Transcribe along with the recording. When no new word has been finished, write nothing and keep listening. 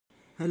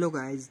Hello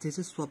guys, this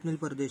is Swapnil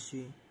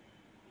Pardeshi.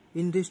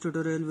 In this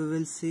tutorial we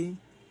will see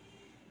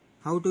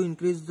how to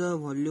increase the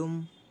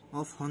volume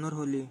of Honor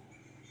Holy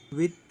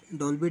with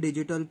Dolby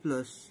Digital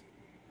Plus,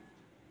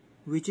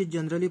 which is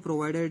generally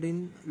provided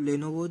in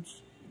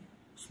Lenovo's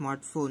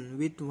smartphone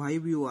with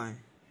Vibe UI.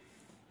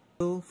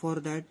 So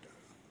for that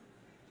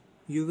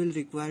you will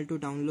require to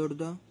download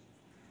the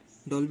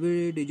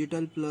Dolby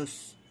Digital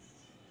Plus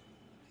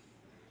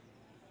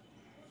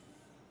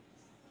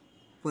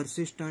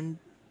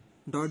persistent.zip.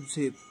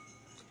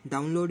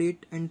 Download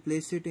it and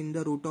place it in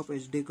the root of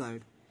SD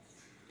card,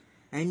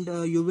 and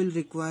you will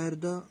require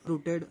the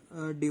rooted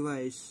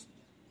device.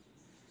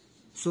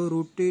 So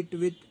root it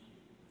with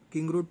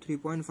KingRoot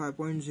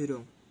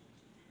 3.5.0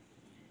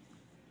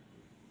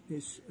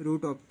 is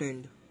root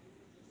obtained,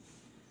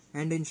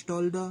 and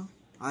install the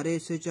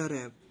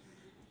RASHR app.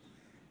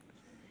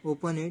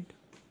 Open it,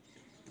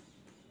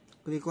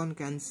 click on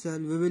cancel.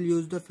 We will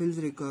use the files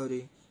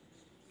recovery.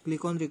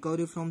 Click on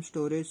recovery from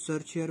storage,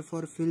 search here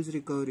for files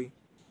recovery.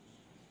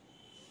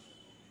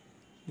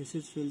 This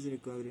is files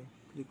recovery.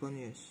 Click on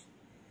yes.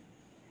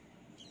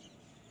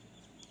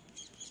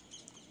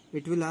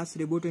 It will ask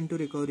reboot into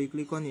recovery.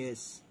 Click on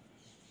yes.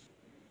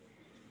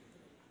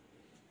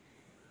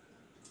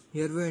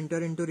 Here we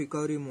enter into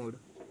recovery mode.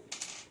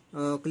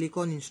 Click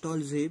on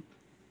install zip.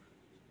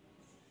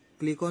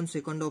 Click on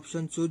second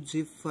option, choose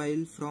zip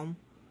file from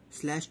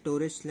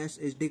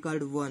 /storage/SD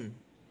card 1.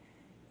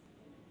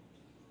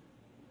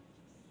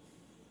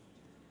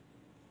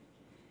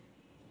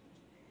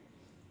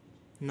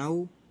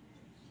 Now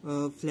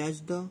flash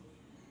the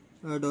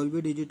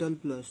Dolby Digital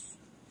Plus.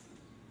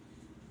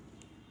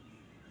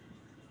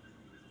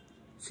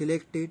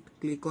 Select it,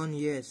 click on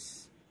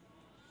yes.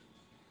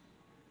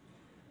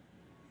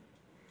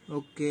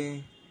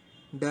 Okay,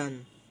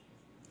 done.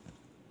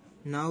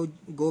 Now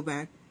go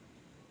back,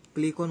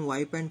 click on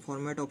wipe and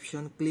format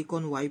option, click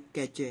on wipe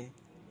cache.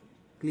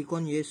 Click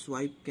on yes,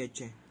 wipe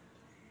cache.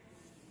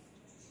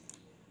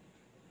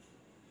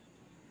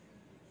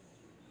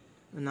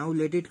 Now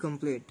let it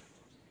complete.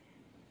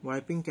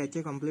 Wiping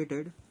cache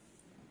completed.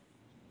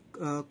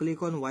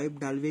 Click on wipe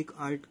Dalvik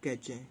art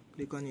cache.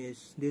 Click on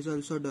yes. This is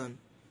also done.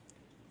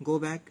 Go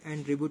back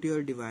and reboot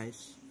your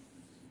device.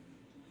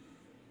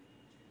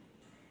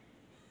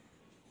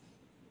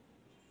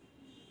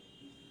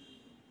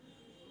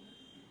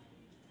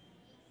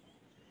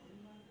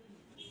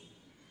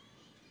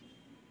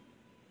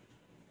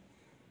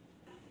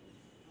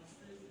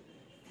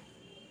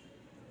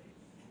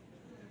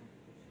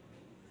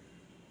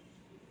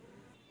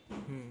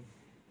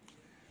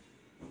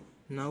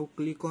 Now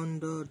click on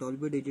the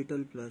Dolby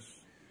Digital Plus.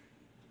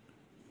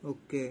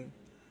 Okay.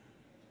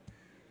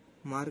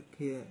 Mark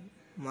here.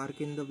 Mark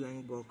in the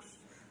blank box.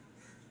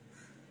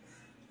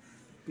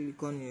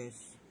 Click on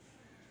yes.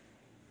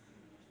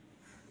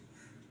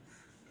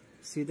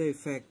 See the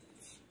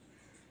effects.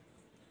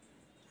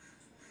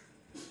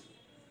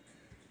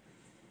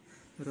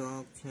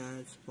 Rock,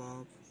 jazz,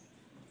 pop.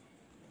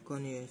 Click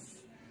on yes.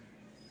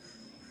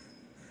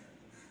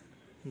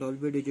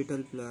 Dolby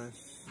Digital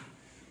Plus.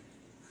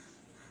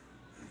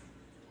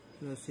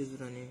 Plus is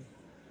running.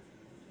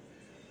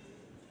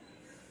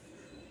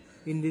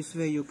 In this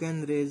way you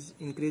can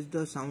increase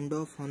the sound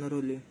of Honor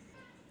Holy.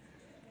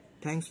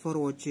 Thanks for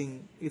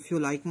watching. If you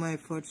like my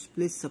efforts,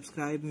 please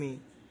subscribe me.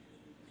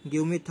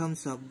 Give me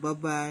thumbs up. Bye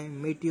bye.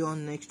 Meet you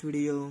on next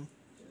video.